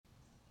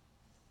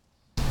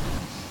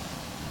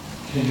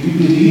Can you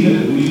believe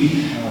it? We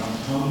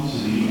have come to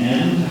the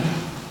end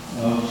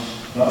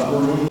of the Upper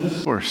Room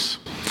Discourse.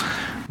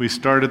 We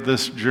started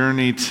this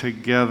journey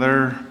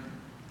together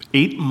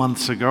 8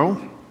 months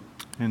ago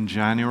in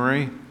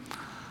January.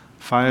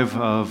 5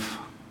 of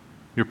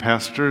your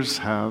pastors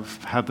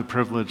have had the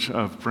privilege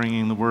of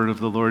bringing the word of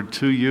the Lord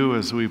to you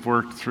as we've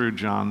worked through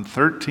John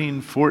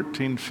 13,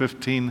 14,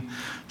 15,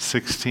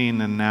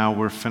 16, and now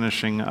we're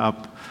finishing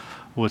up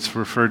what's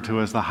referred to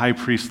as the high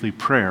priestly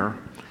prayer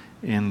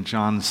in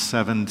John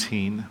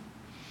 17.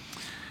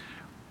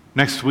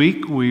 Next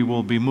week, we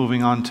will be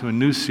moving on to a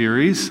new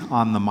series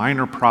on the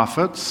minor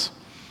prophets.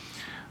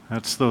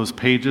 That's those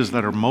pages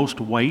that are most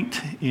white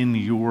in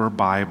your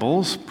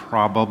Bibles,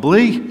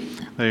 probably.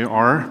 They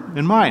are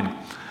in mine.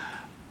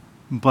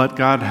 But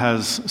God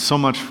has so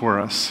much for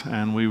us,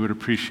 and we would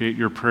appreciate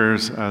your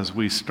prayers as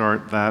we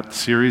start that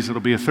series. It'll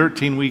be a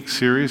 13-week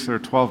series. There are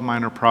 12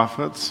 minor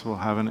prophets. We'll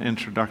have an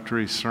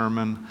introductory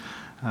sermon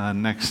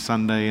next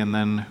Sunday, and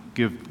then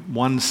give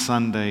one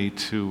Sunday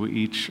to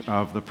each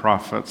of the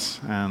prophets.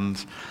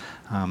 And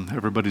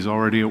everybody's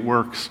already at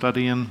work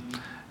studying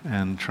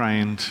and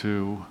trying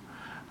to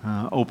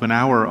open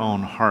our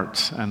own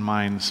hearts and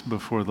minds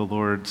before the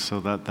Lord so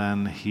that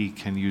then He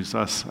can use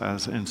us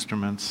as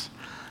instruments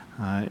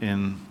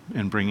in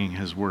bringing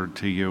His word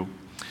to you.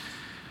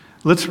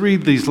 Let's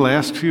read these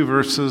last few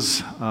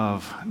verses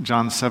of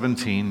John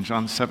 17,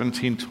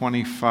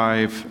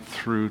 25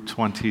 through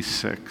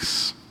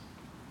 26.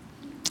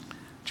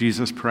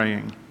 Jesus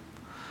praying,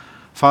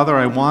 Father,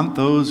 I want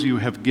those you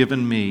have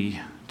given me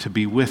to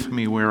be with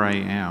me where I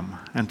am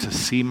and to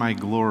see my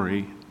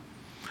glory,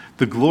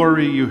 the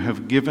glory you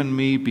have given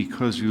me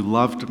because you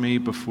loved me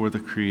before the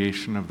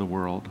creation of the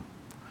world.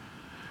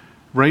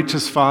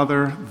 Righteous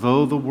Father,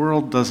 though the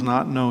world does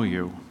not know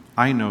you,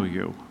 I know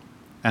you,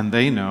 and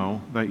they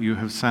know that you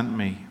have sent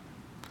me.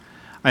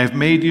 I have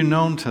made you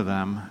known to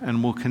them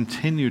and will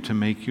continue to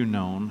make you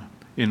known,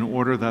 in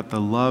order that the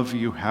love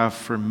you have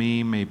for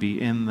me may be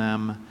in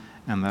them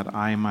and that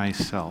I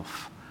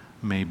myself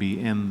may be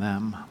in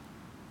them.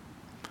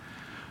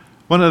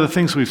 One of the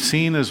things we've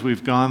seen as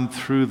we've gone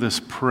through this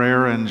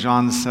prayer in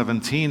John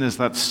 17 is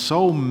that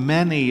so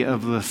many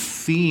of the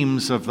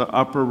themes of the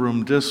Upper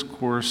Room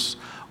Discourse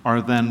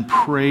are then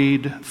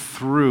prayed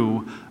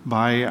through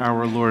by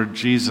our Lord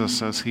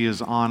Jesus as He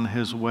is on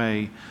His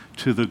way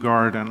to the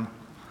garden.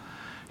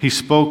 He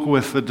spoke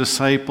with the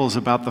disciples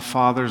about the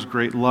Father's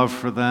great love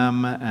for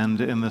them, and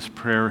in this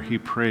prayer He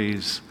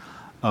prays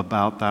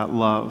about that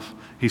love.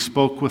 He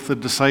spoke with the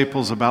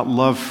disciples about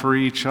love for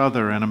each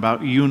other and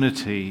about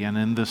unity, and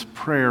in this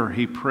prayer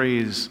He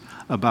prays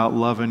about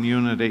love and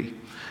unity.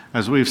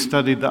 As we've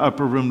studied the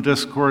Upper Room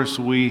Discourse,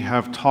 we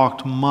have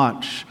talked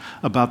much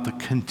about the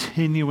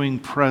continuing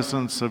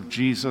presence of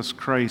Jesus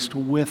Christ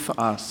with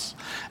us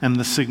and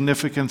the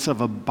significance of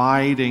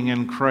abiding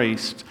in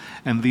Christ.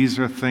 And these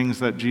are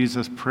things that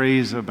Jesus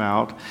prays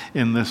about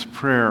in this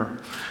prayer.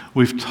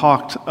 We've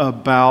talked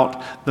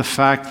about the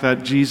fact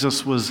that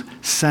Jesus was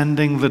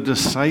sending the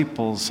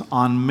disciples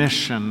on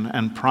mission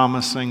and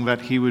promising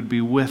that He would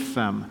be with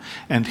them.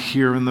 And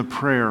here in the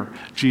prayer,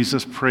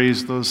 Jesus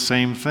prays those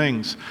same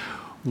things.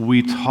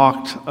 We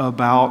talked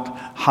about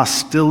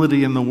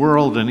hostility in the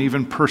world and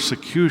even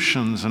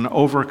persecutions and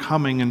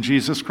overcoming in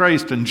Jesus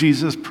Christ, and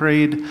Jesus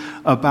prayed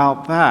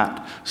about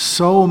that.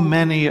 So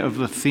many of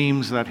the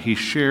themes that He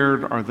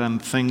shared are then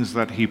things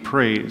that He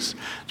prays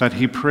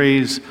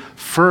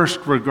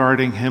first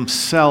regarding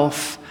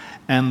Himself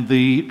and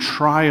the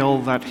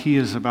trial that He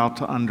is about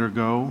to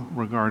undergo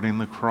regarding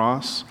the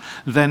cross.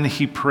 Then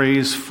He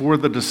prays for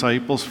the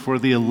disciples, for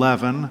the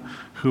 11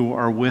 who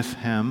are with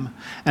Him.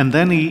 And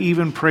then He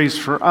even prays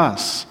for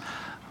us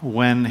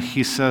when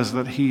He says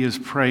that He is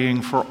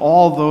praying for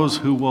all those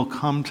who will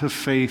come to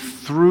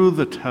faith through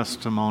the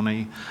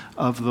testimony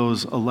of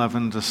those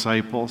 11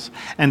 disciples.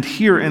 And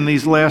here in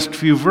these last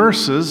few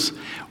verses,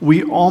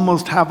 we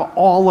almost have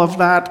all of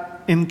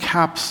that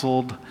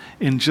encapsulated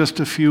in just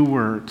a few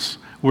words,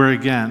 where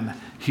again,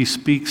 He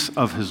speaks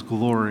of His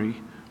glory,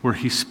 where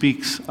He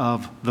speaks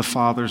of the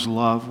Father's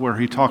love, where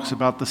He talks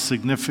about the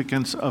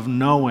significance of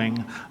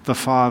knowing the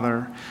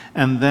Father,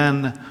 and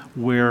then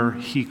where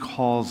He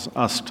calls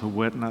us to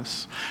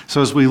witness.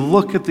 So as we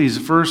look at these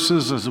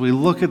verses, as we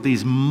look at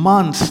these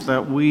months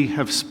that we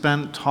have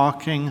spent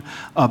talking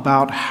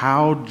about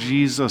how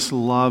Jesus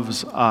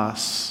loves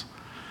us,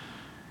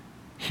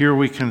 here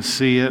we can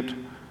see it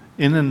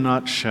in a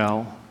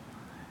nutshell,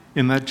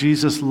 in that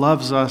Jesus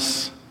loves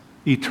us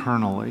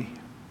eternally.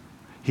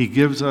 He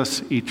gives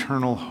us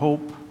eternal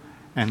hope,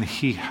 and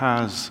He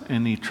has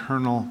an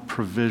eternal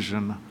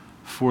provision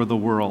for the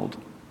world.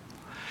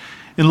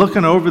 In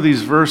looking over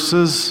these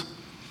verses,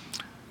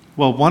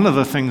 well, one of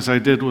the things I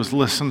did was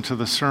listen to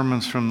the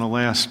sermons from the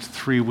last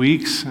 3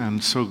 weeks,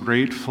 and so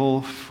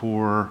grateful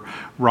for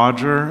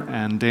Roger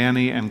and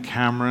Danny and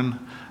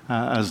Cameron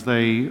as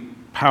they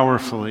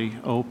powerfully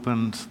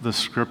opened the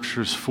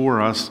scriptures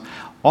for us,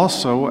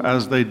 also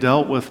as they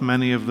dealt with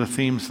many of the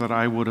themes that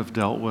I would have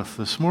dealt with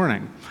this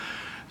morning.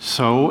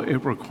 So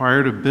it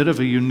required a bit of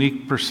a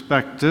unique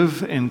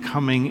perspective in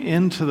coming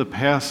into the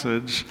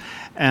passage.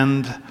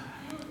 And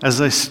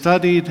as I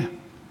studied,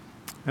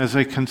 as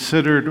I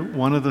considered,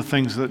 one of the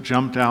things that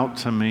jumped out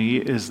to me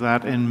is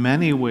that in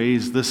many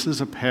ways this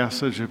is a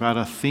passage about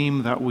a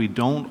theme that we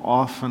don't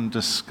often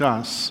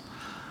discuss,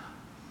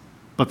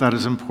 but that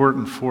is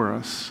important for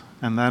us,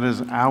 and that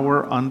is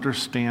our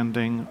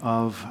understanding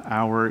of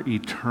our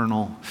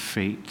eternal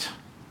fate.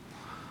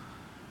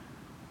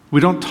 We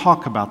don't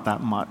talk about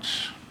that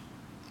much.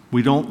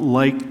 We don't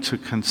like to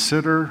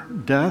consider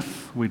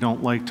death. We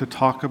don't like to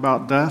talk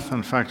about death.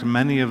 In fact,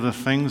 many of the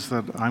things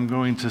that I'm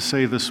going to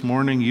say this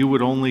morning, you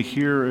would only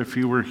hear if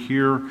you were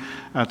here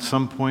at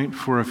some point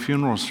for a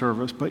funeral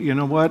service. But you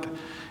know what?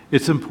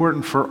 It's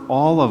important for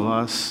all of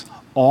us,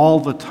 all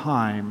the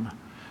time,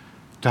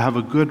 to have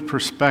a good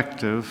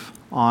perspective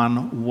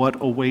on what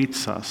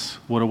awaits us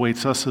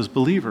as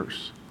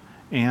believers,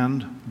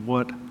 and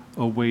what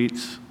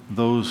awaits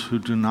those who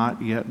do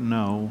not yet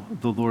know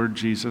the Lord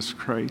Jesus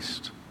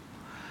Christ.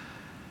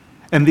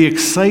 And the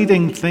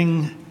exciting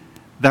thing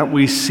that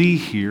we see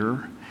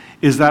here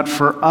is that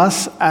for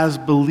us as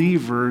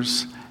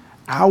believers,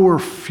 our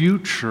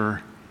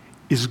future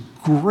is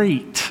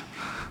great.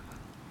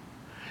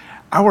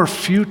 Our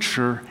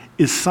future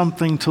is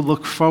something to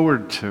look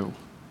forward to.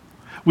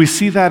 We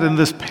see that in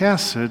this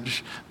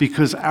passage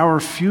because our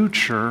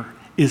future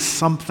is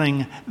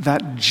something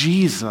that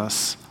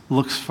Jesus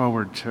looks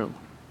forward to.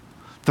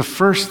 The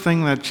first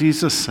thing that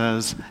Jesus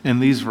says in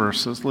these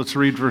verses, let's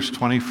read verse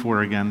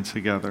 24 again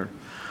together.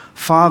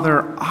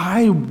 Father,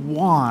 I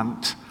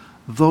want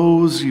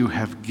those you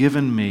have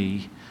given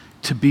me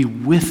to be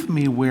with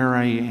me where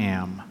I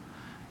am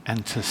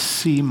and to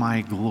see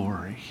my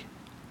glory.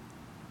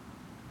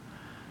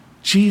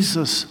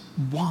 Jesus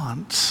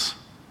wants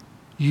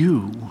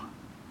you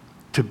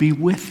to be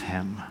with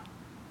him.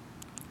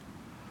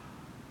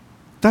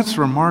 That's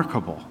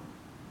remarkable.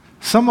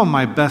 Some of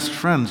my best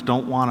friends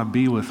don't want to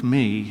be with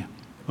me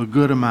a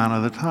good amount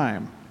of the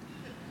time.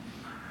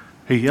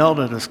 He yelled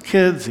at his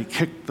kids, he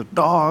kicked the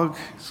dog,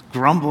 he's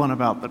grumbling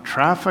about the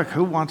traffic.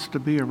 Who wants to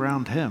be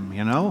around him,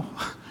 you know?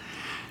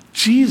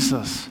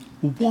 Jesus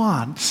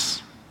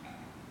wants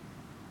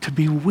to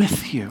be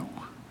with you.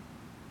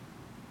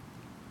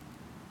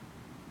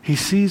 He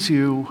sees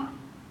you,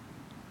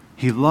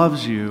 he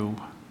loves you,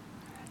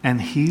 and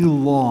he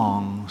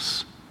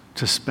longs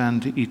to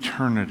spend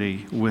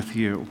eternity with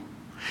you.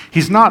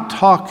 He's not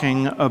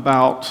talking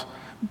about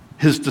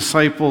his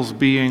disciples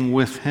being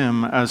with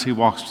him as he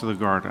walks to the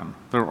garden.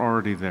 They're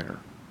already there.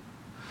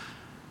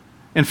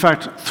 In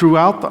fact,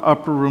 throughout the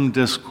upper room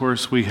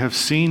discourse, we have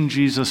seen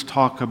Jesus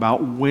talk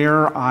about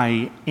where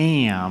I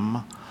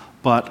am,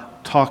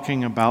 but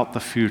talking about the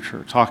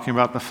future, talking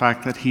about the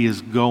fact that he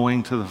is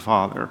going to the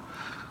Father.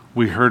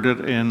 We heard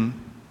it in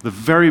the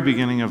very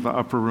beginning of the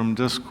upper room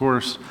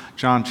discourse,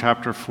 John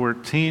chapter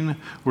 14,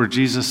 where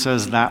Jesus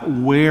says that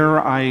where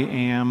I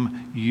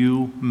am,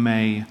 you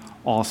may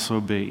also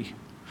be.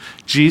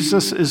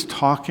 Jesus is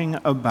talking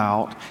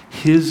about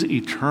his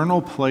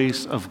eternal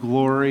place of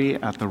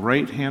glory at the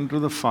right hand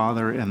of the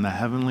Father in the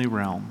heavenly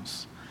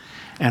realms.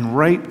 And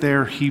right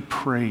there he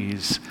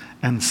prays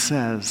and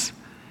says,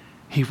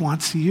 he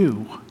wants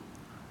you,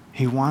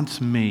 he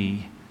wants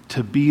me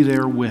to be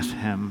there with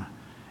him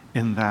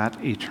in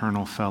that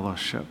eternal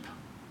fellowship.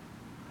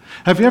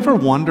 Have you ever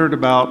wondered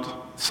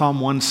about Psalm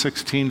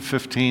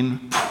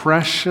 116:15?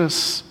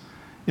 Precious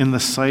in the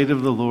sight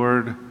of the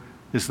Lord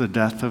is the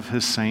death of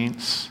his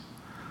saints.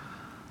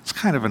 It's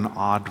kind of an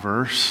odd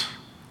verse.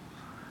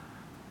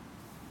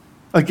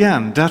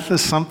 Again, death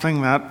is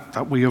something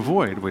that we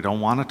avoid. We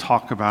don't want to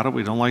talk about it.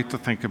 We don't like to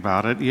think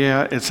about it.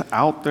 Yeah, it's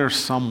out there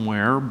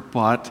somewhere,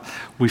 but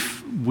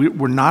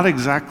we're not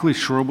exactly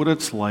sure what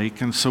it's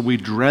like, and so we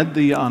dread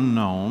the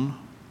unknown.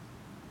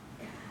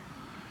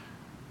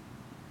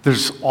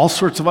 There's all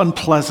sorts of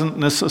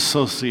unpleasantness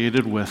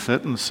associated with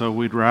it, and so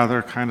we'd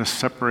rather kind of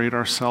separate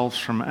ourselves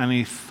from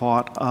any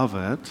thought of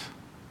it.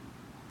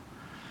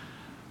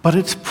 But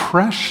it's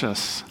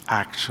precious,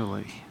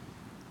 actually.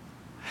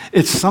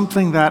 It's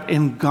something that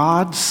in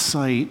God's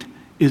sight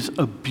is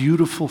a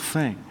beautiful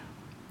thing.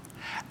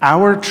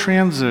 Our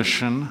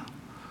transition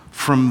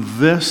from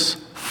this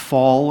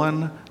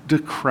fallen,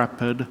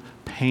 decrepit,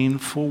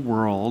 painful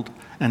world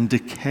and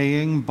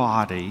decaying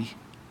body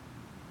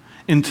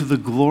into the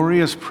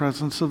glorious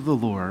presence of the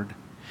Lord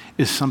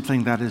is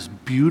something that is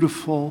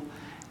beautiful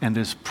and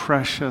is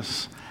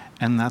precious,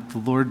 and that the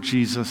Lord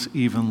Jesus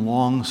even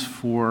longs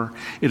for.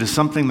 It is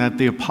something that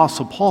the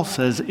Apostle Paul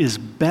says is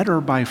better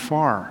by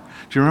far.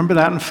 Do you remember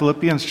that in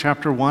Philippians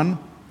chapter 1?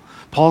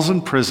 Paul's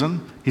in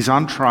prison, he's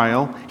on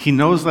trial, he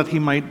knows that he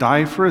might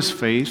die for his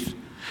faith,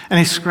 and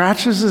he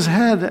scratches his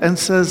head and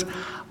says,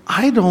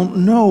 I don't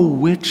know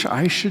which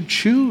I should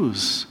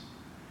choose.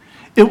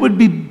 It would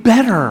be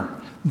better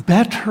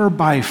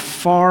by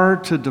far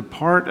to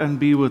depart and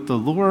be with the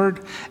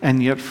Lord,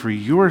 and yet for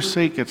your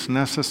sake it's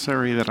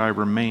necessary that I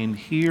remain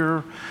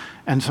here.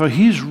 And so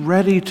he's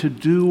ready to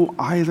do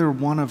either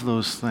one of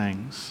those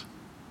things.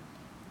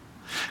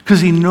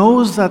 Because he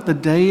knows that the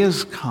day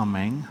is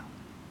coming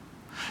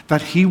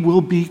that he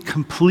will be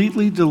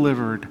completely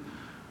delivered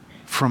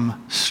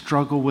from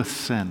struggle with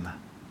sin.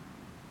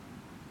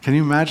 Can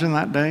you imagine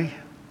that day?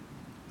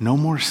 No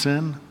more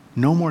sin,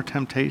 no more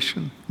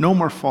temptation, no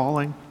more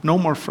falling, no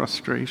more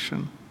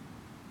frustration.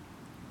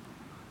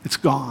 It's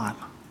gone.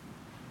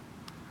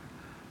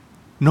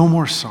 No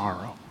more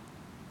sorrow,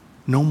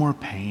 no more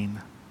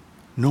pain,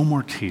 no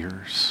more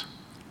tears.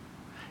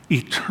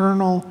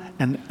 Eternal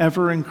and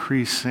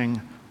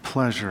ever-increasing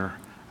pleasure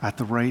at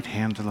the right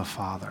hand of the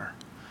Father.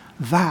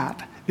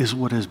 That is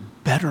what is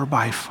better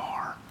by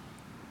far.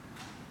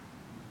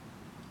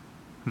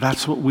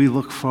 That's what we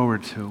look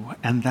forward to,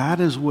 and that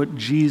is what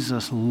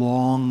Jesus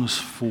longs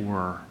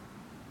for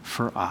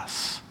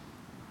us.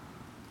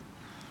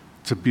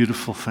 It's a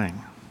beautiful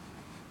thing.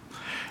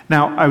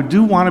 Now, I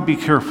do want to be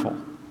careful.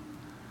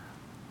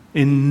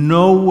 In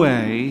no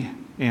way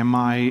am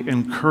I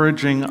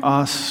encouraging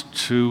us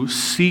to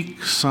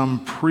seek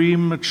some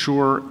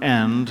premature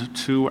end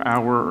to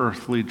our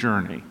earthly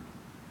journey.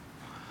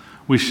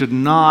 We should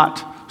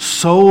not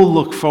so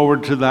look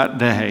forward to that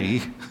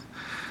day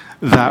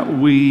that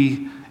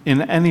we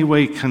in any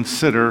way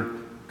consider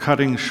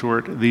cutting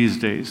short these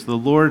days. The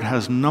Lord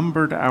has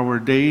numbered our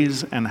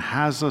days and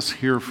has us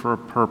here for a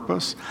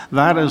purpose.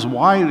 That is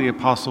why the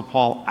Apostle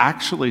Paul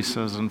actually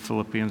says in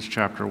Philippians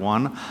chapter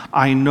 1,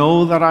 I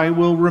know that I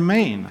will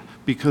remain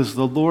because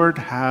the Lord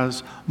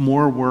has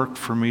more work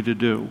for me to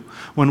do.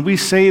 When we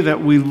say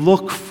that we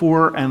look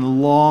for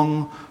and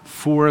long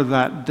for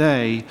that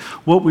day,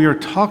 what we are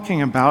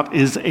talking about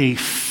is a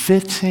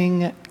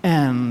fitting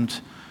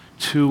end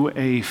to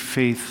a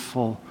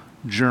faithful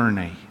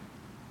journey.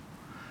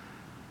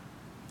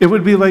 It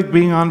would be like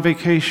being on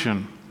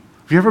vacation.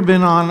 Have you ever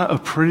been on a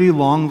pretty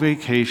long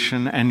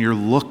vacation and you're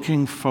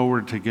looking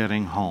forward to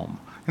getting home?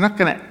 You're not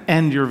going to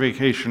end your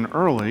vacation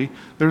early.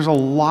 There's a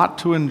lot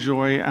to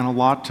enjoy and a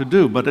lot to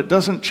do, but it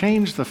doesn't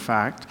change the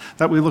fact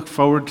that we look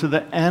forward to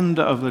the end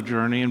of the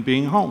journey and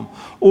being home.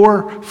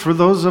 Or for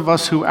those of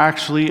us who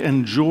actually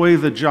enjoy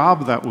the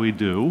job that we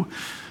do,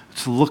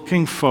 it's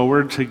looking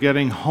forward to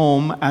getting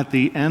home at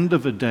the end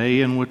of a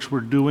day in which we're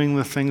doing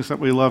the things that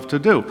we love to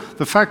do.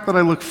 The fact that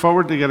I look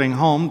forward to getting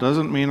home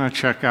doesn't mean I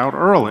check out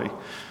early.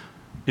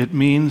 It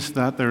means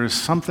that there is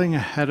something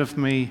ahead of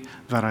me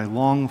that I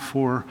long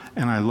for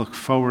and I look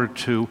forward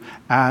to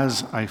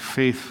as I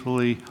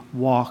faithfully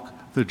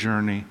walk the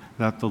journey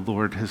that the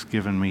Lord has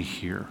given me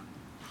here.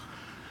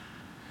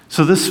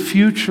 So this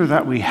future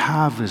that we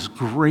have is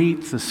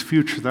great. This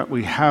future that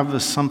we have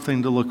is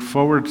something to look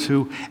forward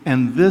to.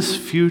 And this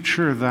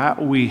future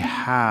that we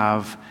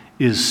have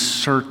is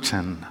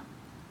certain.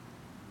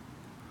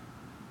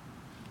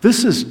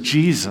 This is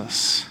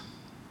Jesus,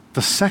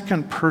 the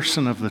second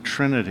person of the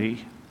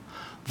Trinity.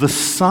 The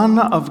Son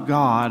of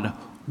God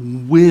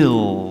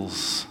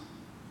wills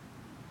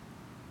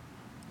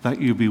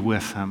that you be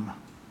with him.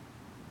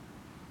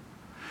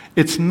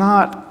 It's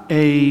not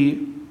a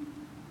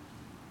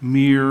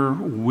mere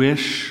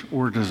wish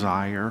or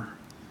desire.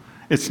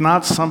 It's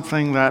not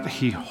something that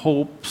he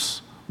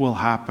hopes will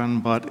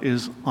happen but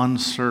is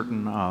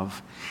uncertain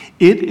of.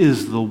 It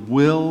is the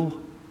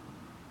will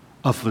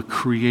of the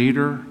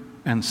Creator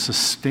and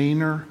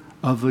Sustainer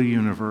of the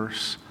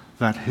universe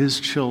that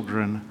his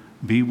children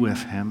be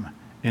with him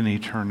in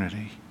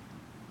eternity.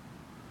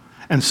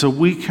 And so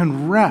we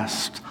can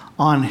rest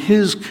on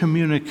his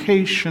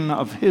communication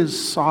of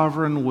his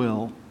sovereign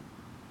will.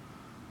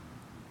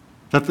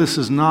 That this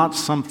is not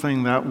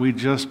something that we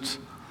just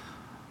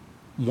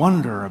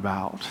wonder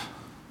about.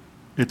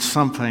 It's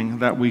something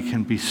that we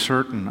can be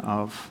certain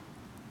of.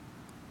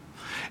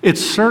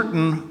 It's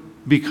certain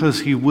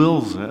because he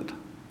wills it,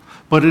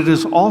 but it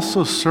is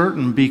also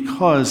certain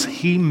because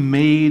he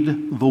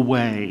made the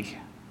way.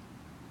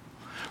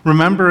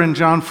 Remember in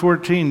John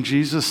 14,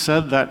 Jesus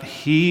said that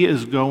he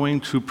is going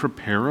to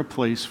prepare a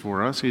place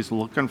for us. He's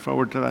looking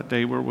forward to that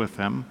day we're with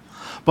him.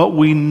 But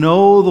we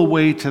know the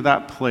way to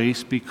that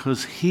place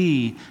because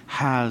he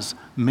has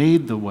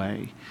made the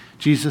way.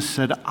 Jesus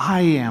said,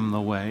 I am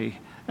the way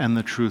and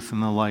the truth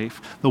and the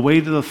life. The way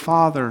to the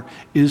Father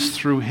is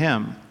through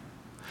him.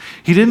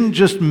 He didn't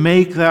just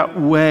make that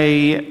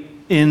way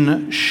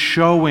in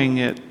showing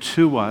it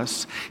to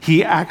us.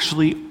 He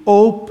actually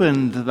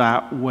opened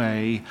that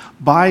way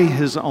by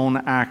his own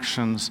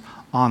actions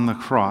on the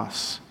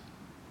cross.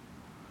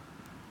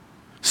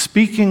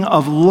 Speaking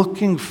of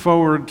looking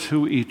forward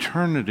to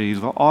eternity,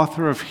 the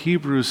author of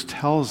Hebrews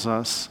tells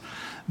us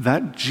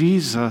that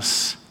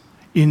Jesus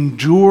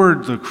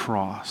endured the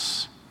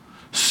cross,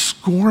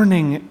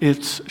 scorning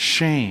its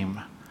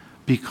shame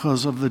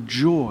because of the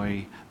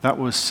joy that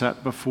was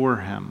set before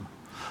him.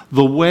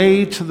 The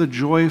way to the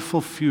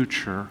joyful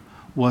future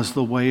was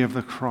the way of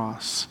the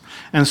cross.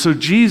 And so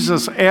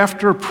Jesus,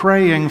 after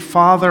praying,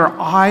 Father,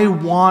 I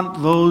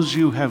want those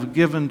you have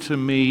given to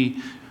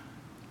me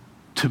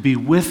to be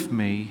with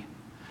me,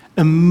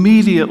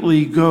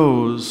 immediately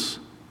goes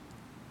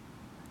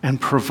and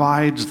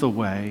provides the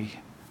way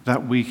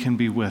that we can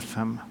be with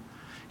him.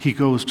 He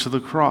goes to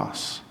the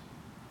cross,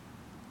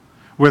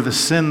 where the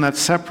sin that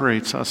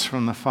separates us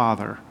from the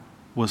Father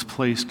was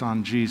placed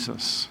on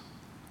Jesus,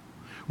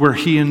 where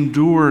he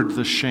endured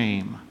the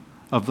shame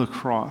of the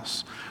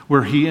cross,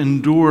 where he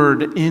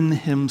endured in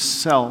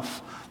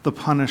himself the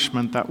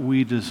punishment that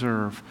we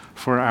deserve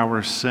for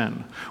our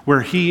sin,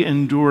 where he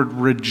endured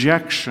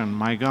rejection,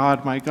 my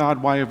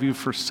God, why have you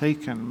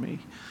forsaken me,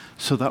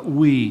 so that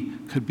we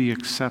could be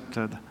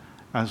accepted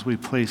as we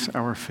place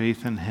our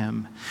faith in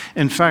him.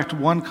 In fact,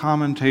 one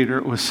commentator,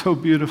 it was so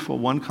beautiful,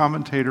 one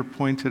commentator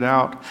pointed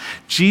out,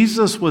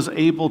 Jesus was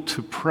able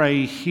to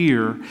pray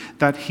here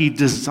that he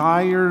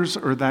desires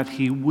or that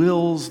he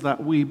wills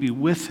that we be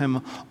with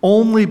him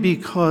only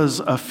because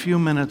a few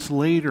minutes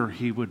later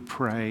he would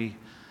pray,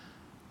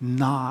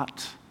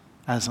 not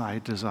as I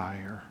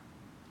desire,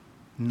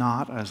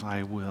 not as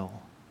I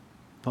will,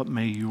 but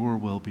may your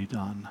will be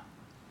done.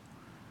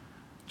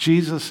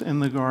 Jesus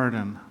in the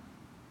garden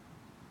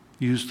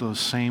used those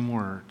same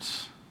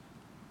words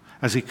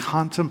as he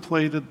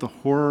contemplated the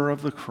horror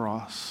of the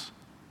cross,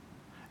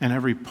 and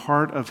every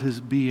part of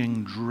his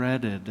being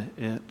dreaded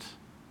it.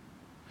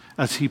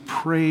 As he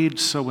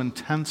prayed so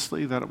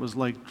intensely that it was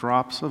like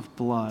drops of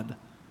blood,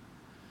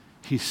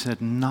 he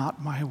said,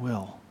 not my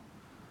will,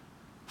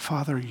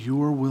 Father,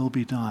 your will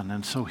be done.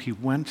 And so he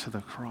went to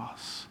the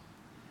cross,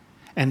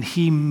 and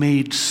he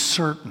made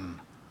certain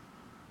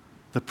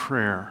the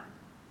prayer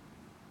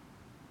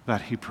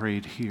that he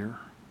prayed here,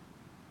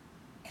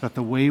 that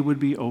the way would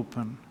be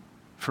open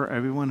for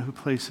everyone who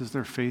places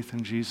their faith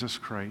in Jesus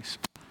Christ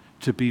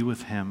to be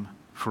with him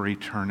for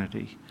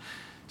eternity.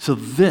 So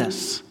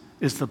this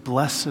is the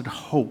blessed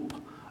hope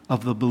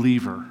of the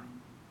believer.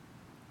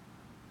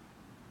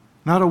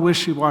 Not a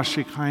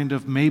wishy-washy kind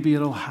of maybe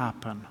it'll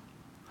happen,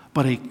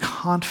 but a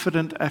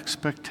confident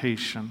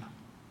expectation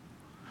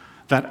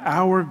that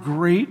our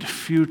great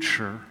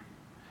future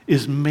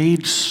is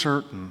made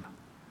certain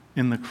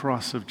in the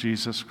cross of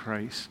Jesus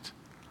Christ.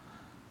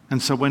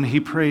 And so when he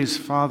prays,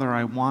 Father,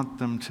 I want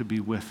them to be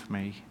with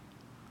me,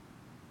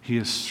 he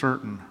is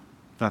certain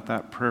that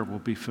that prayer will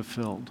be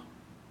fulfilled.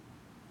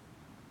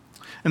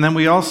 And then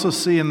we also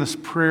see in this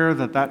prayer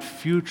that that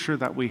future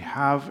that we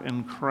have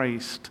in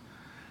Christ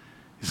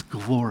is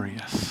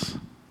glorious.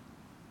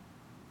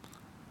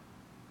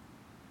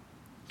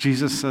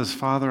 Jesus says,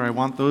 Father, I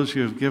want those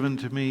you have given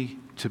to me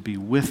to be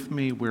with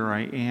me where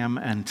I am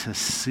and to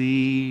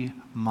see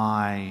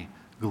my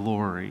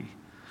glory.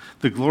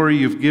 The glory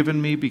you've given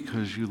me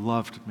because you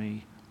loved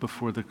me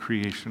before the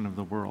creation of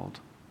the world.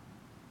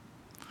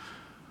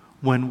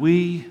 When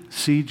we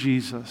see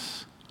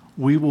Jesus,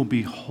 we will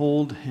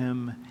behold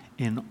him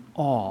in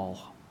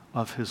all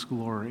of his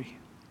glory.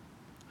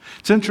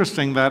 It's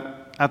interesting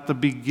that at the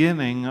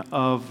beginning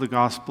of the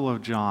Gospel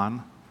of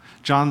John,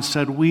 John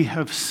said, we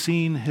have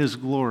seen his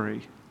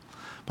glory.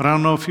 But I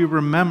don't know if you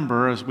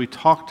remember, as we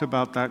talked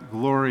about that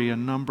glory a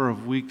number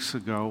of weeks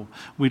ago,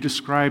 we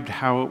described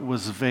how it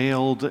was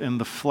veiled in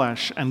the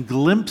flesh, and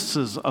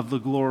glimpses of the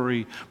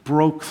glory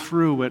broke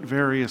through at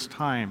various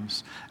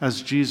times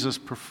as Jesus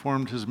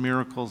performed his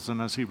miracles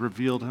and as he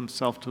revealed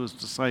himself to his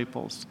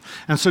disciples.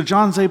 And so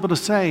John's able to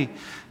say,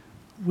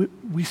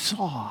 we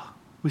saw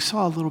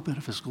a little bit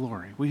of his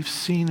glory. We've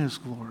seen his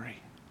glory.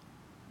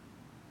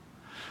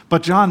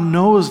 But John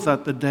knows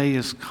that the day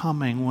is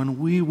coming when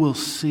we will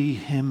see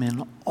him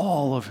in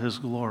all of his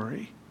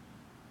glory.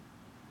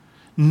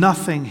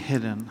 Nothing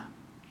hidden.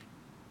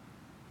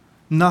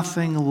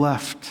 Nothing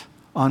left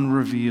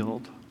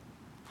unrevealed.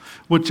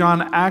 What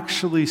John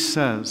actually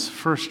says,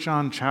 1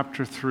 John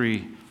chapter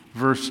 3,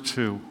 verse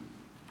 2.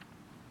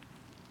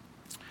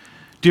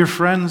 Dear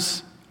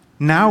friends,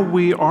 now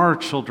we are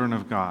children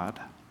of God,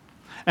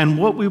 and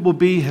what we will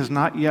be has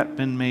not yet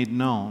been made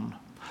known.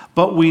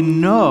 But we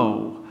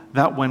know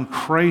that when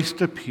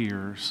Christ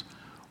appears,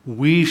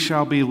 we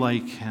shall be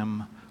like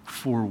him,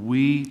 for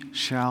we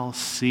shall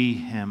see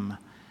him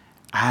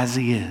as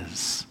he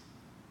is.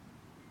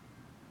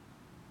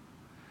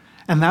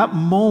 And that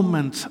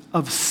moment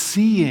of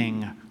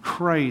seeing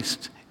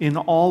Christ in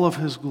all of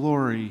his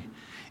glory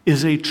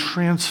is a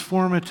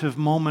transformative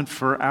moment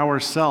for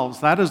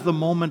ourselves. That is the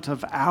moment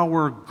of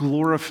our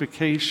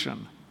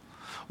glorification.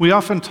 We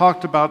often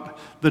talked about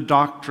the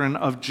doctrine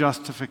of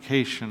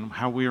justification,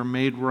 how we are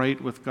made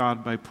right with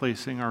God by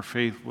placing our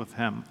faith with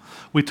him.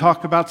 We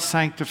talk about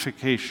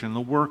sanctification,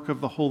 the work of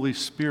the Holy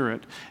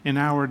Spirit in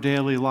our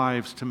daily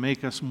lives to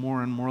make us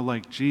more and more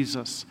like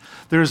Jesus.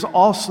 There's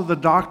also the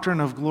doctrine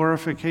of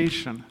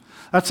glorification.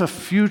 That's a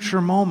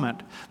future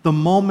moment, the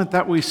moment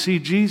that we see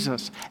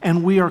Jesus,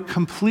 and we are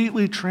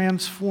completely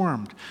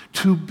transformed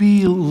to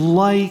be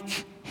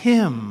like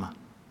him.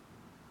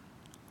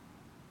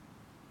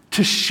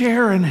 To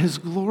share in his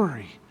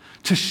glory,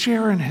 to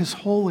share in his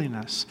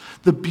holiness,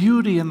 the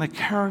beauty and the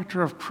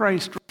character of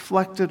Christ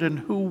reflected in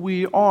who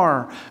we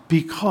are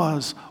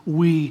because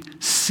we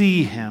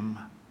see him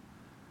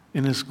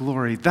in his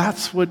glory.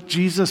 That's what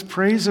Jesus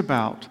prays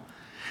about.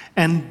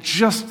 And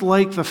just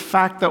like the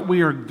fact that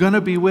we are going to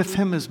be with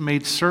him is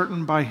made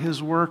certain by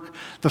his work,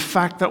 the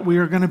fact that we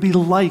are going to be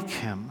like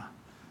him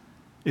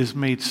is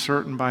made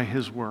certain by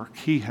his work.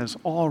 He has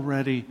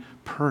already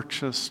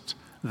purchased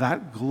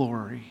that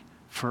glory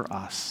for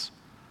us.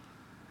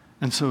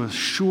 And so as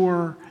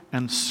sure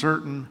and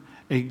certain,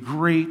 a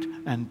great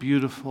and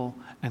beautiful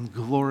and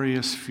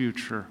glorious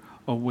future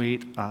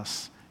await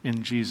us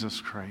in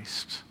Jesus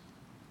Christ.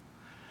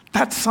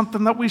 That's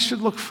something that we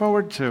should look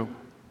forward to.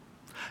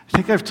 I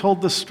think I've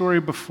told this story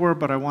before,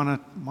 but I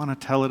want to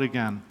tell it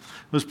again.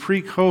 It was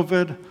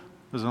pre-COVID. I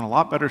was in a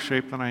lot better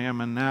shape than I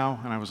am in now,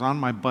 and I was on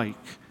my bike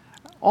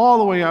all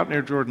the way out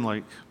near Jordan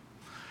Lake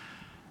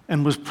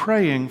and was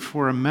praying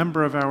for a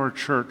member of our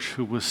church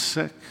who was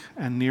sick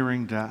and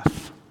nearing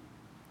death.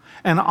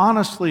 And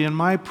honestly, in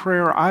my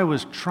prayer, I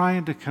was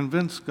trying to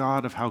convince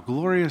God of how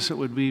glorious it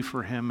would be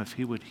for him if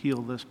he would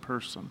heal this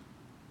person.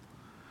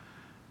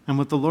 And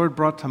what the Lord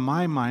brought to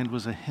my mind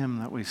was a hymn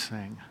that we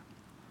sing.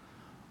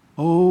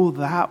 Oh,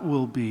 that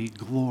will be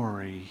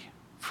glory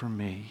for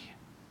me,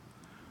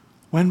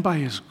 when by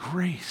his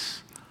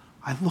grace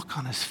I look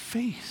on his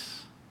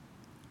face.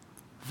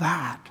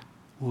 That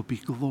will be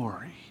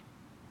glory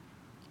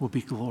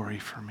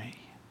for me.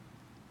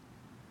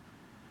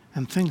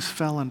 And things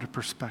fell into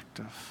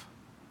perspective.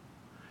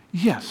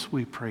 Yes,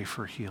 we pray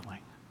for healing.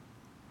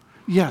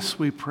 Yes,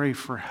 we pray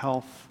for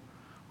health.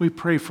 We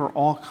pray for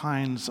all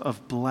kinds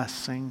of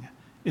blessing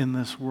in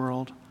this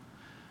world.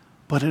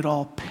 But it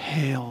all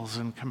pales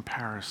in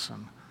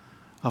comparison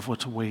of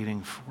what's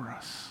waiting for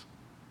us.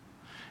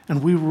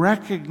 And we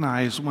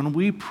recognize when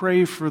we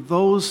pray for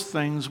those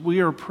things,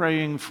 we are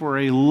praying for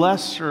a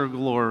lesser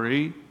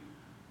glory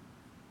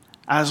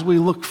as we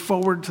look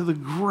forward to the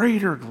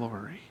greater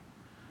glory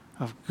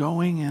of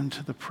going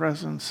into the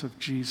presence of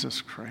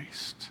Jesus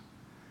Christ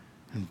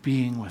and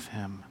being with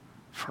him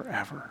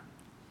forever.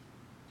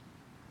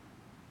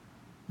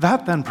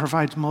 That then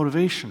provides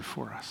motivation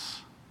for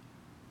us.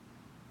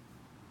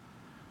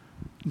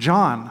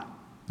 John,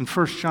 in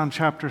 1 John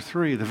chapter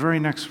 3, the very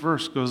next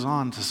verse goes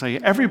on to say,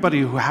 everybody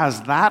who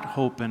has that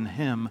hope in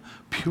him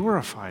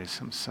purifies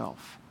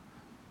himself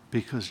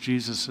because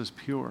Jesus is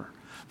pure.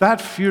 That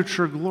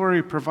future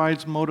glory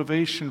provides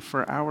motivation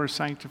for our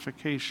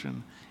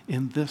sanctification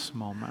in this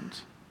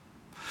moment.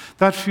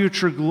 That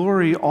future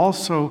glory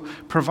also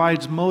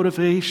provides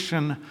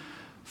motivation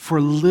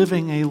for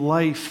living a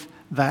life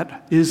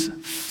that is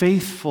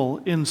faithful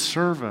in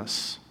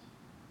service.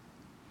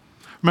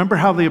 Remember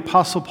how the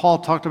Apostle Paul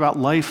talked about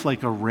life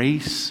like a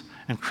race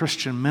and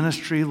Christian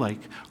ministry like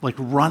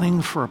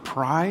running for a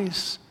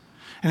prize?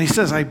 And he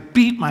says, I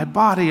beat my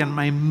body and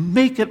I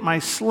make it my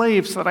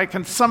slave so that I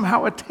can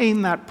somehow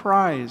attain that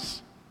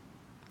prize.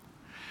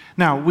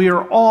 Now, we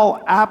are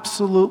all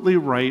absolutely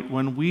right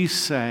when we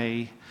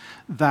say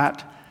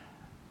that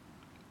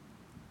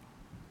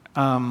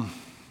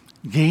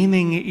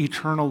gaining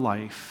eternal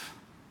life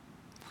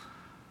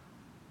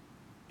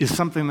is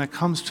something that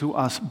comes to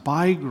us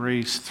by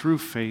grace through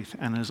faith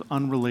and is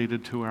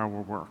unrelated to our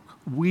work.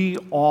 We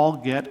all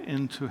get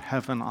into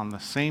heaven on the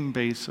same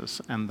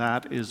basis, and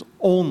that is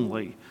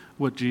only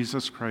what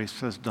Jesus Christ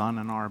has done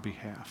in our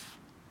behalf.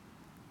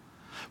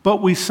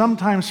 But we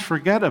sometimes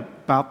forget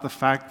about the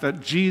fact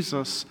that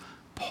Jesus,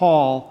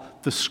 Paul,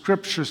 the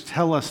scriptures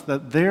tell us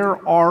that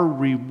there are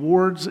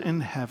rewards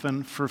in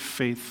heaven for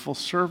faithful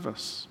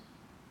service.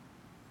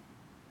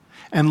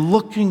 And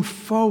looking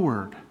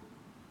forward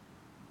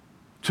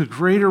to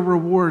greater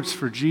rewards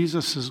for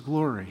Jesus'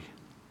 glory,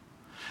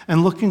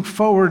 and looking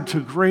forward to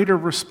greater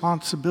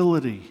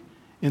responsibility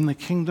in the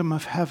kingdom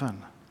of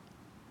heaven,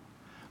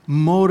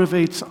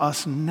 motivates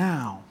us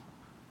now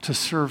to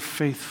serve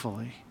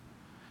faithfully,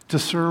 to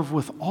serve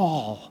with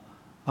all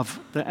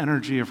of the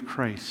energy of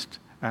Christ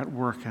at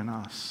work in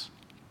us.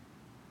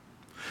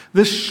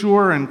 This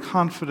sure and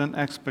confident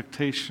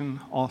expectation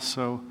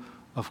also,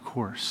 of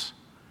course,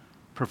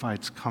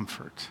 provides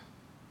comfort.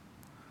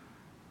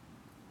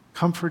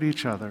 Comfort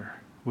each other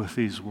with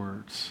these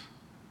words,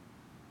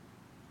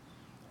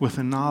 with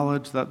the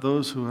knowledge that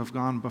those who have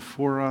gone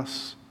before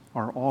us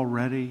are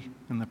already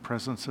in the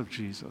presence of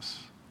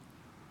Jesus,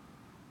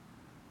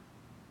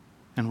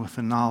 and with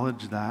the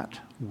knowledge that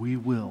we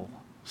will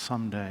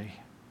someday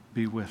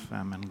be with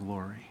them in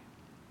glory.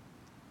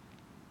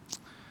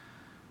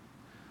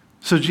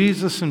 So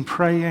Jesus, in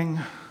praying,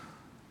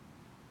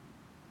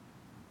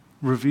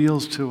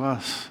 reveals to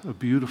us a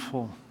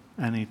beautiful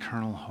and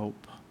eternal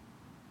hope.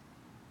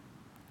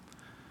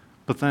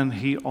 But then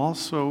he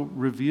also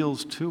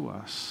reveals to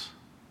us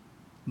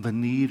the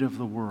need of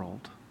the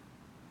world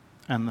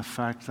and the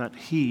fact that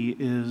he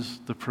is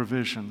the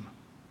provision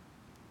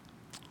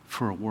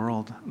for a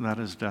world that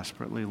is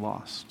desperately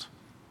lost.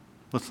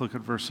 Let's look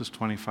at verses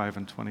 25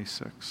 and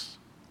 26.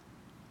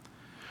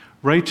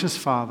 Righteous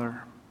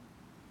Father,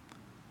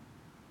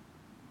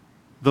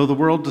 though the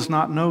world does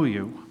not know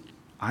you,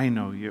 I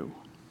know you,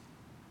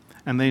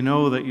 and they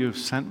know that you have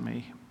sent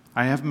me.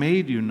 I have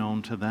made you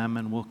known to them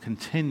and will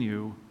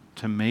continue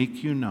to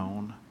make you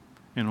known,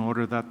 in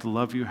order that the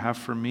love you have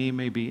for me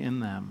may be in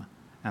them,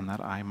 and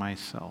that I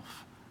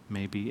myself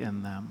may be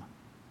in them.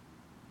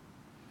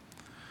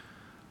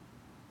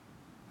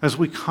 As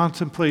we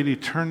contemplate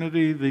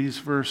eternity, these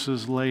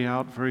verses lay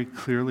out very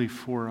clearly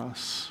for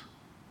us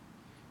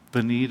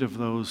the need of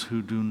those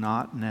who do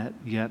not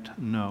yet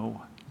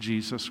know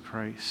Jesus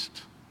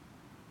Christ.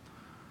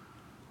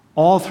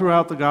 All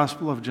throughout the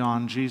Gospel of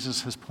John,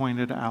 Jesus has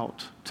pointed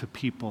out to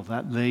people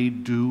that they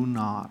do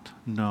not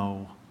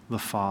know the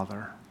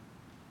Father.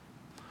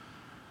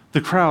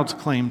 The crowds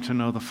claimed to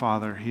know the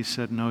Father. He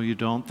said, no, you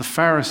don't. The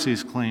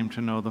Pharisees claimed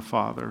to know the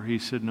Father. He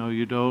said, no,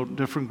 you don't.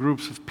 Different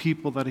groups of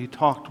people that he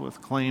talked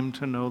with claimed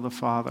to know the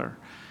Father.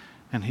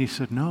 And he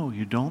said, no,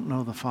 you don't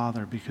know the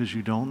Father because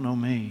you don't know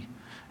me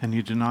and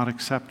you do not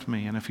accept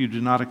me. And if you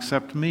do not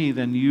accept me,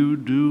 then you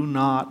do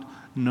not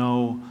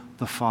know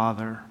the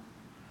Father.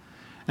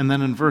 And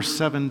then in verse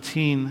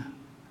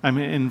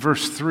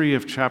 3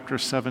 of chapter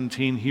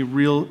 17, he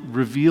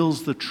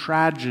reveals the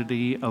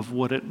tragedy of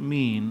what it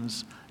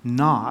means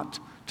not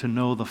to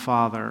know the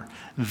Father.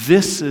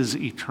 This is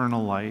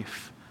eternal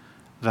life,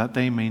 that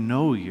they may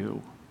know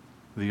you,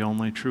 the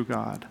only true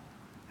God,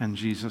 and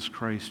Jesus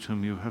Christ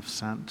whom you have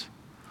sent.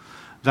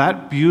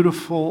 That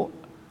beautiful,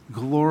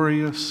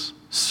 glorious,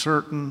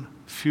 certain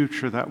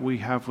future that we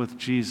have with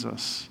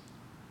Jesus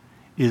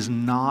is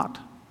not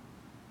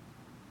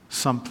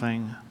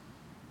something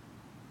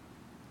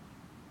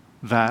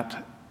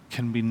that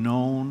can be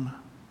known,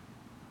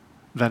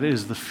 that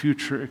is the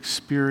future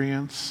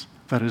experience,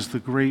 that is the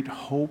great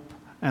hope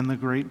and the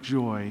great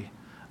joy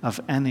of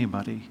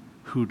anybody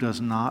who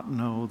does not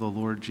know the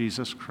Lord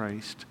Jesus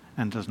Christ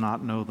and does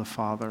not know the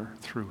Father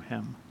through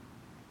him.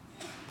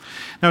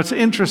 Now it's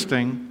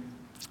interesting,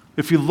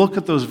 if you look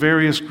at those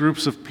various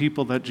groups of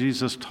people that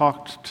Jesus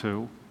talked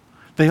to,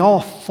 they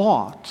all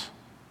thought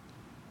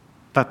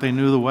that they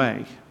knew the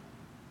way.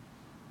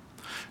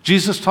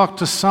 Jesus talked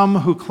to some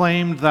who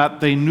claimed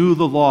that they knew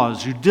the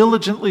laws. You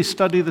diligently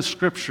study the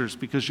scriptures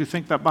because you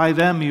think that by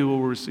them you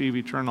will receive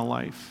eternal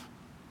life.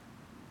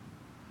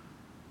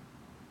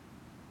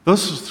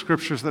 Those are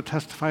scriptures that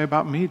testify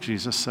about me,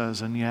 Jesus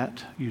says, and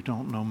yet you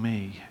don't know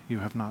me. You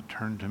have not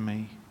turned to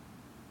me.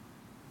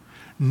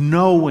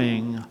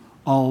 Knowing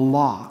a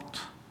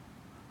lot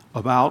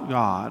about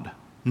God,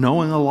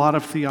 knowing a lot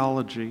of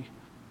theology,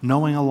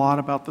 knowing a lot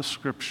about the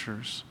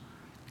scriptures,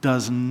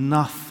 does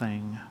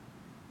nothing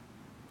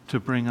to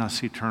bring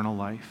us eternal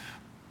life.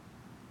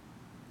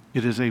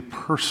 It is a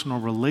personal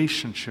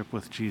relationship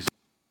with Jesus.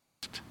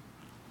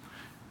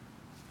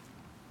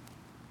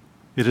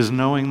 It is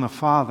knowing the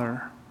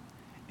Father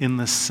in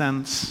the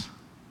sense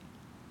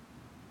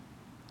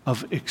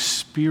of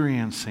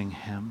experiencing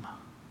him,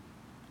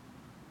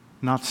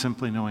 not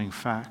simply knowing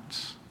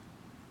facts.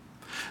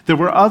 There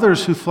were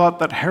others who thought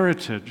that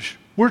heritage,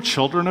 we're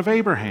children of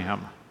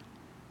Abraham.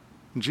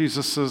 And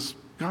Jesus says,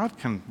 God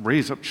can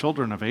raise up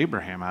children of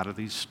Abraham out of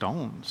these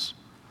stones.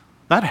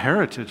 That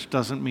heritage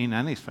doesn't mean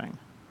anything.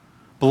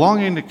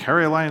 Belonging to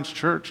Carey Alliance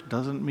Church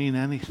doesn't mean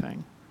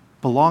anything.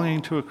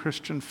 Belonging to a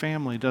Christian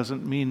family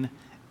doesn't mean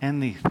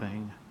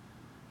anything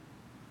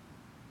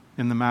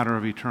in the matter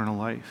of eternal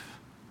life.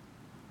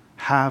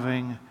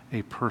 Having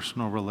a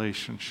personal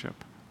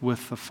relationship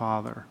with the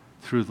Father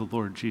through the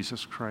Lord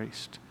Jesus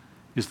Christ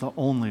is the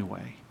only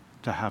way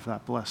to have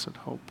that blessed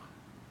hope.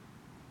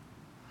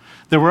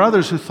 There were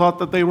others who thought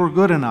that they were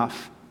good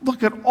enough.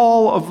 Look at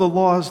all of the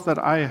laws that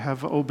I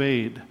have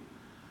obeyed.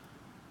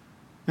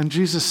 And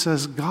Jesus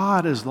says,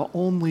 God is the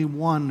only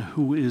one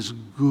who is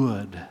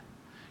good.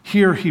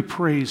 Here he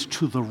prays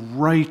to the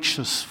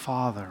righteous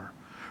Father.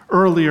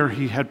 Earlier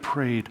he had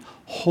prayed,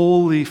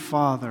 Holy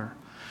Father,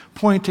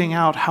 pointing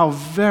out how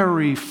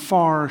very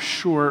far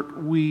short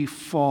we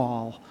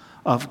fall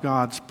of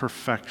God's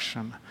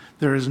perfection.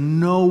 There is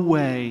no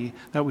way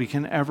that we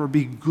can ever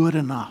be good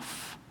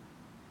enough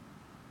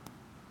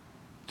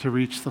to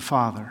reach the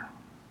Father.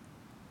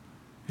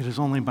 It is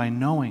only by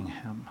knowing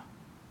him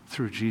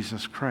through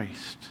Jesus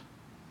Christ.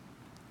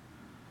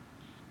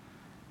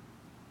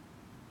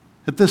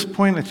 At this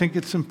point, I think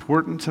it's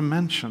important to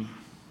mention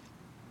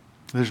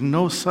there's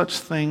no such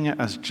thing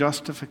as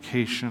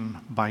justification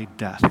by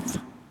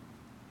death.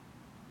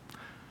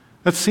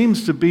 That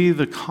seems to be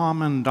the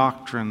common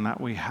doctrine that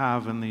we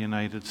have in the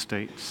United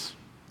States.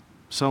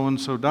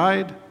 So-and-so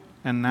died,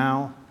 and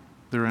now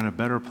they're in a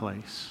better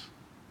place.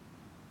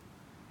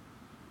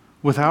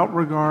 Without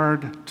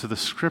regard to the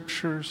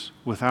scriptures,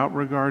 without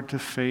regard to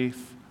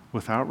faith,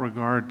 without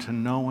regard to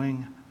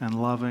knowing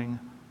and loving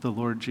the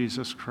Lord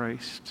Jesus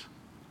Christ.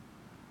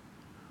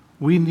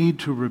 We need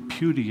to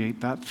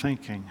repudiate that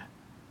thinking.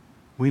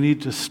 We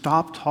need to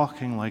stop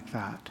talking like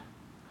that.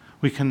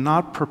 We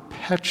cannot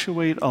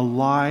perpetuate a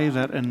lie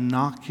that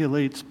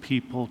inoculates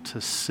people to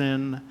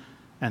sin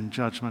and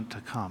judgment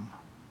to come.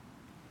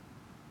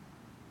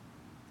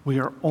 We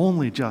are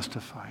only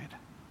justified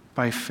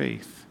by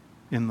faith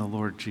in the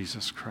Lord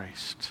Jesus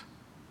Christ.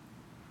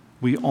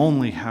 We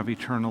only have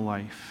eternal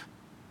life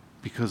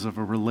because of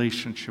a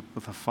relationship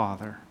with the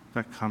Father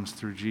that comes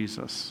through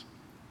Jesus.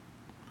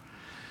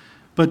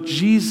 But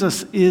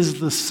Jesus is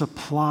the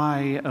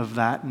supply of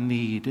that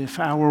need. If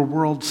our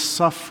world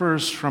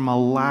suffers from a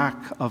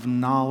lack of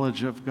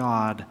knowledge of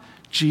God,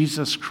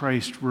 Jesus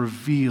Christ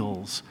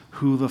reveals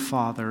who the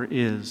Father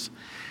is.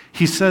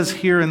 He says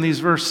here in these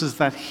verses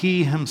that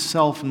he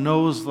himself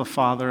knows the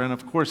Father, and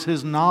of course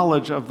his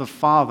knowledge of the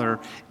Father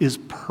is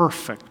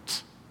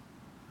perfect.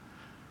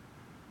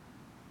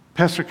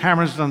 Pastor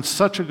Cameron's done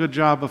such a good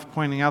job of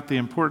pointing out the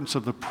importance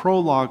of the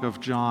prologue of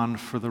John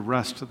for the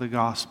rest of the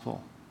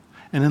gospel.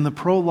 And in the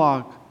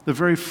prologue, the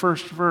very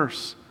first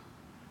verse,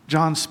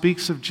 John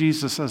speaks of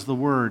Jesus as the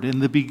Word. In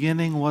the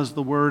beginning was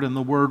the Word, and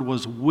the Word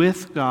was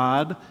with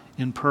God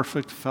in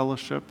perfect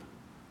fellowship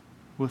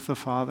with the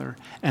Father.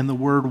 And the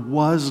Word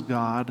was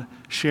God,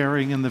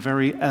 sharing in the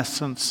very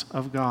essence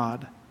of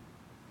God.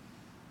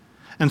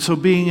 And so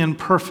being in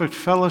perfect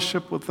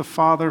fellowship with the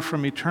Father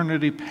from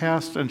eternity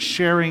past and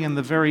sharing in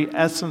the very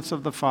essence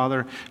of the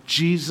Father,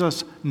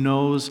 Jesus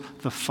knows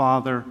the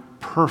Father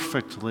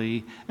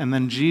perfectly. And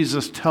then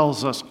Jesus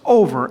tells us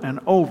over and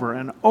over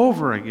and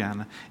over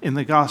again in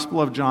the Gospel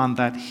of John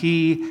that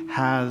he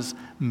has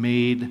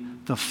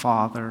made the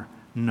Father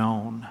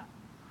known.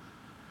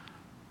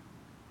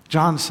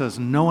 John says,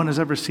 no one has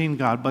ever seen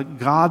God, but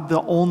God,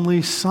 the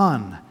only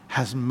Son,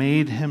 has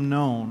made him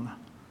known.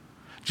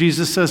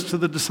 Jesus says to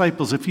the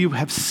disciples, if you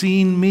have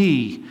seen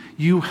me,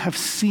 you have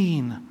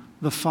seen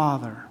the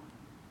Father.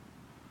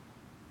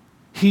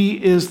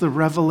 He is the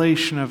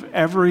revelation of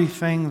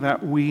everything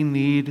that we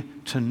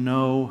need to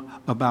know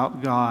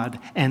about God,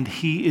 and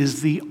he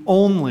is the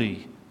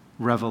only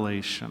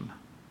revelation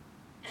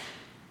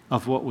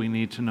of what we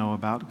need to know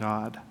about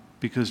God.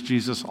 Because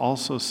Jesus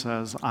also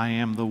says, I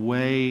am the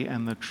way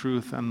and the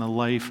truth and the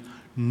life.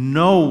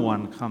 No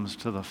one comes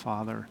to the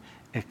Father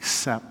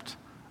except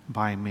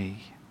by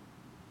me.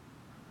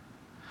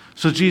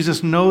 So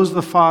Jesus knows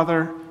the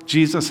Father.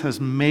 Jesus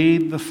has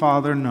made the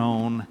Father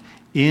known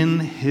in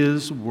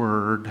his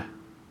word.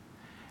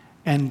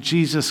 And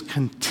Jesus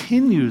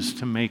continues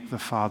to make the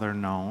Father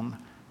known.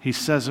 He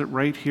says it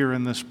right here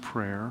in this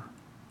prayer.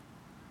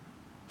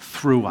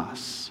 Through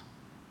us.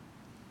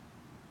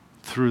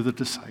 Through the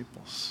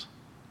disciples.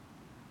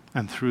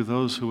 And through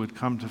those who would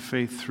come to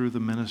faith through the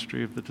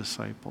ministry of the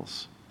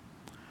disciples.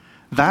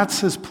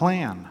 That's his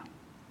plan.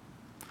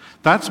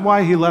 That's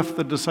why he left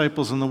the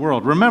disciples in the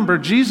world. Remember,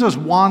 Jesus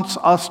wants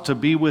us to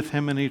be with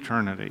him in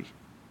eternity.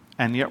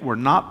 And yet we're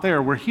not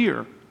there, we're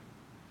here.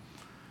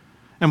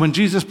 And when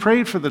Jesus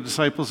prayed for the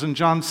disciples in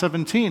John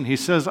 17, he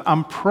says,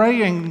 I'm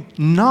praying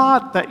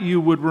not that you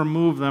would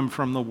remove them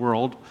from the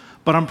world,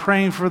 but I'm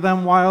praying for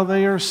them while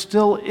they are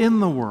still in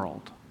the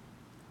world.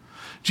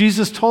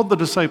 Jesus told the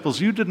disciples,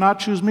 you did not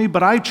choose me,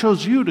 but I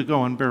chose you to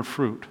go and bear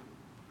fruit.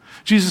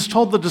 Jesus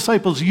told the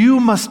disciples, you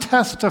must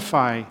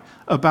testify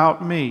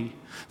about me.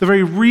 The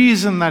very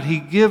reason that he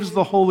gives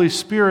the Holy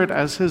Spirit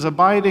as his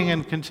abiding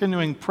and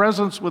continuing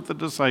presence with the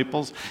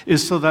disciples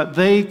is so that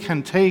they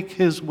can take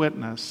his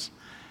witness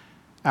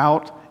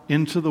out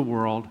into the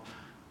world,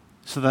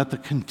 so that the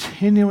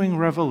continuing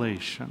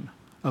revelation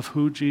of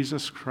who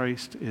Jesus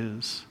Christ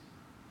is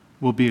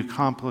will be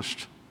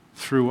accomplished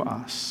through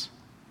us.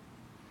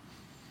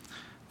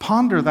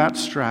 Ponder that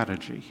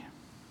strategy.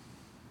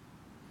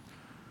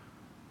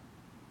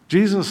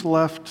 Jesus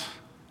left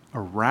a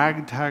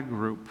ragtag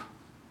group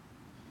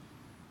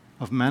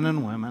of men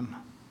and women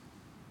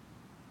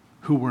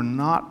who were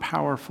not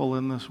powerful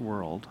in this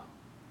world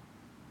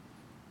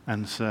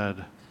and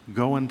said,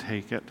 go and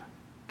take it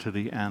to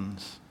the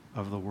ends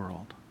of the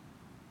world.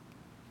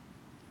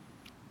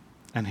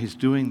 And he's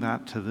doing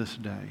that to this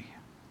day.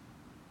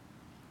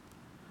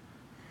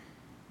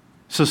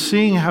 So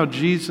seeing how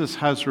Jesus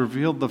has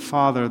revealed the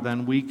Father,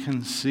 then we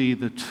can see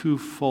the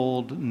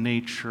twofold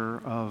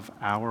nature of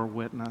our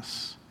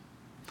witness.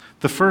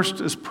 The first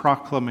is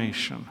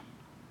proclamation.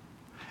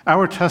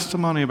 Our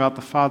testimony about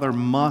the Father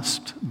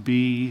must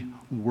be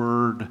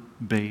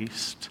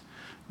word-based.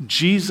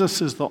 Jesus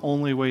is the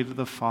only way to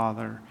the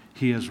Father.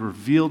 He has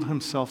revealed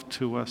himself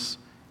to us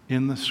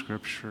in the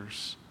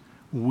Scriptures.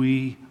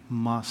 We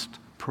must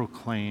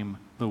proclaim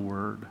the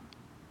Word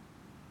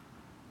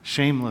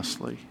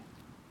shamelessly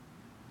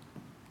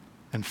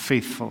and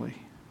faithfully.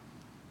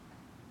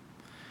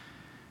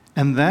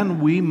 And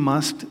then we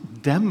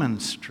must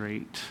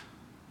demonstrate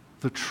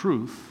the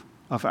truth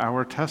of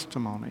our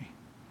testimony.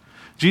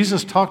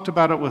 Jesus talked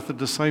about it with the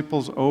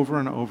disciples over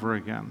and over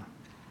again.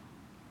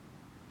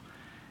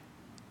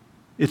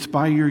 It's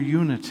by your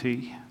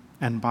unity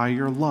and by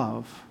your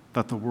love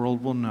that the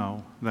world will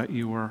know that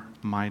you are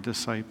my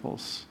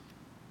disciples.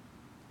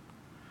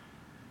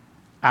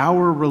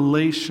 Our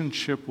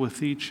relationship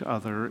with each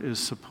other is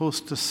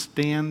supposed to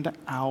stand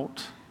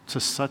out to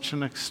such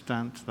an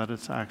extent that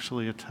it's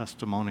actually a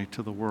testimony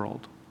to the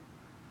world.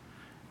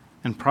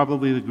 And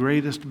probably the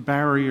greatest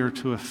barrier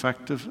to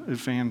effective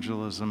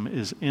evangelism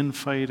is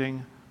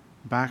infighting,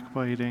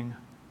 backbiting,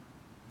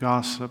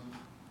 gossip,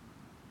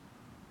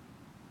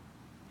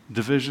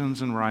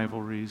 divisions and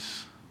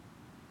rivalries,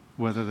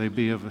 whether they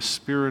be of a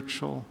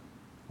spiritual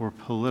or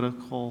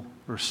political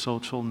or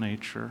social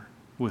nature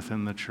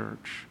within the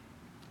church.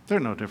 They're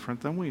no different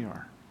than we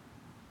are.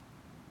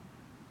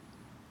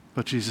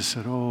 But Jesus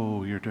said,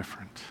 oh, you're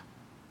different,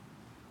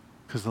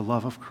 because the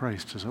love of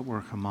Christ is at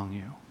work among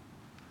you.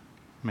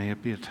 May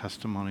it be a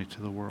testimony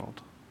to the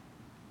world.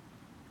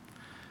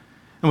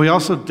 And we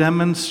also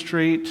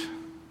demonstrate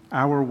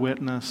our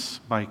witness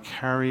by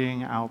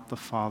carrying out the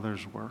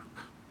Father's work.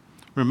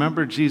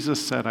 Remember,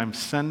 Jesus said, I'm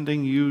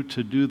sending you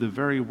to do the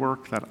very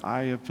work that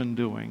I have been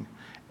doing.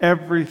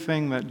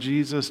 Everything that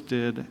Jesus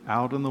did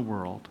out in the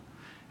world,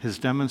 his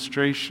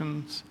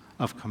demonstrations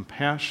of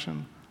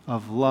compassion,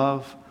 of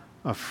love,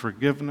 of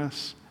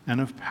forgiveness,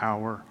 and of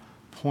power,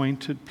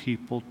 pointed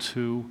people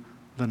to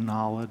the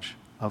knowledge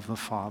of the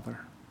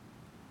Father.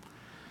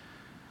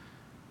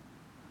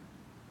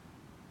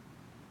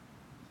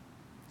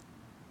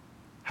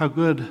 How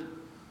good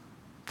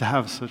to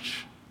have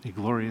such a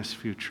glorious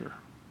future.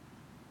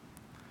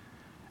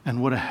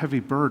 And what a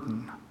heavy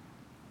burden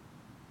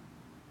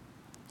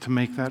to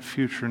make that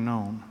future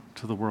known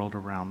to the world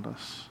around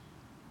us.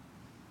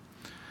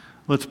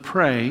 Let's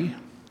pray,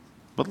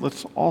 but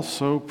let's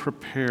also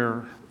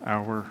prepare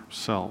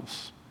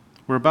ourselves.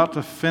 We're about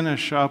to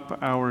finish up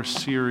our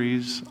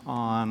series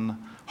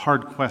on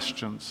hard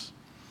questions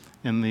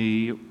in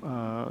the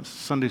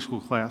Sunday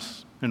school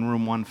class in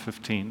room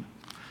 115.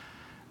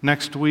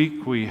 Next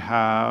week we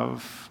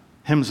have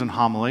hymns and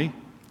homily,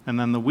 and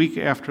then the week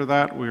after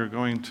that we are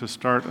going to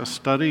start a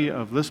study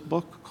of this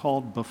book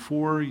called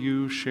Before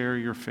You Share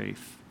Your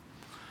Faith.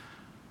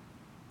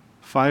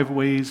 5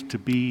 ways to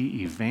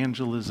be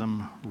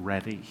evangelism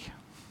ready.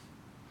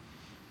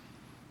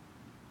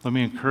 Let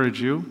me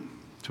encourage you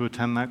to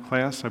attend that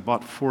class. I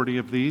bought 40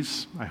 of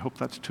these. I hope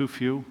that's too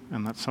few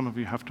and that some of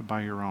you have to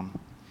buy your own.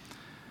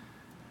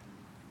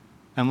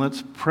 And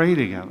let's pray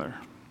together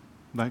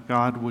that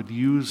God would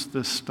use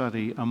this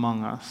study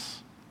among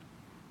us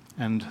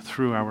and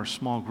through our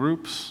small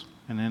groups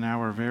and in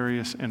our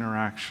various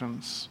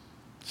interactions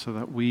so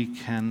that we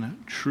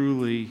can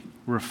truly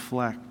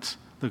reflect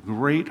the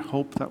great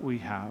hope that we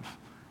have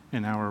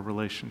in our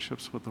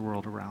relationships with the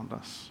world around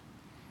us.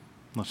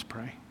 Let's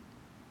pray.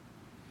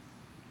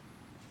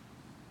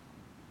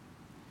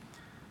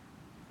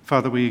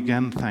 Father, we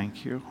again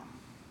thank you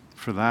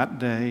for that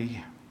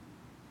day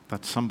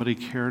that somebody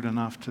cared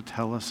enough to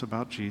tell us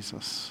about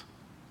Jesus.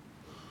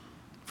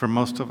 For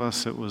most of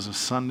us, it was a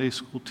Sunday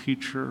school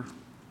teacher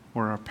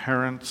or our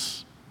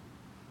parents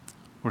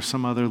or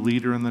some other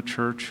leader in the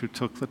church who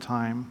took the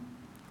time,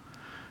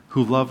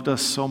 who loved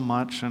us so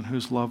much and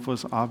whose love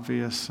was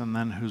obvious and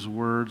then whose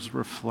words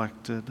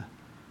reflected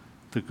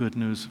the good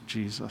news of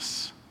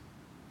Jesus.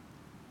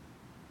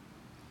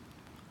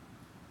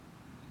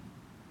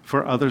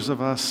 For others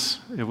of us,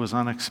 it was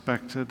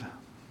unexpected.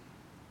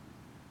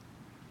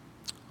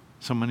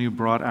 Someone who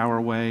brought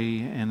our way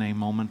in a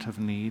moment of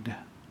need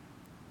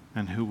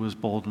and who was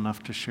bold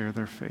enough to share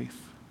their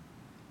faith.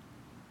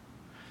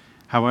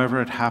 However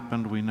it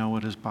happened, we know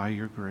it is by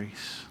your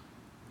grace.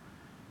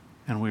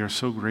 And we are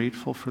so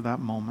grateful for that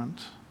moment.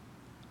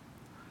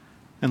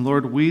 And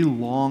Lord, we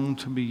long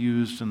to be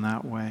used in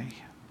that way.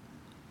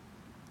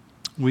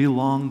 We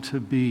long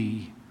to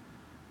be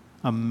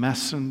a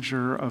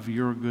messenger of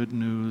your good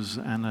news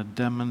and a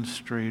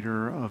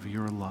demonstrator of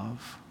your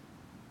love.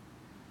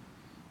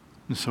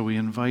 And so we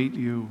invite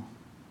you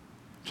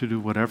to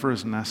do whatever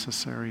is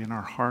necessary in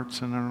our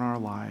hearts and in our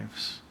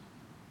lives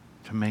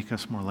to make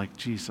us more like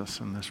Jesus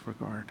in this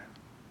regard.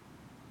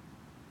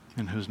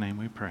 In whose name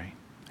we pray.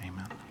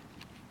 Amen.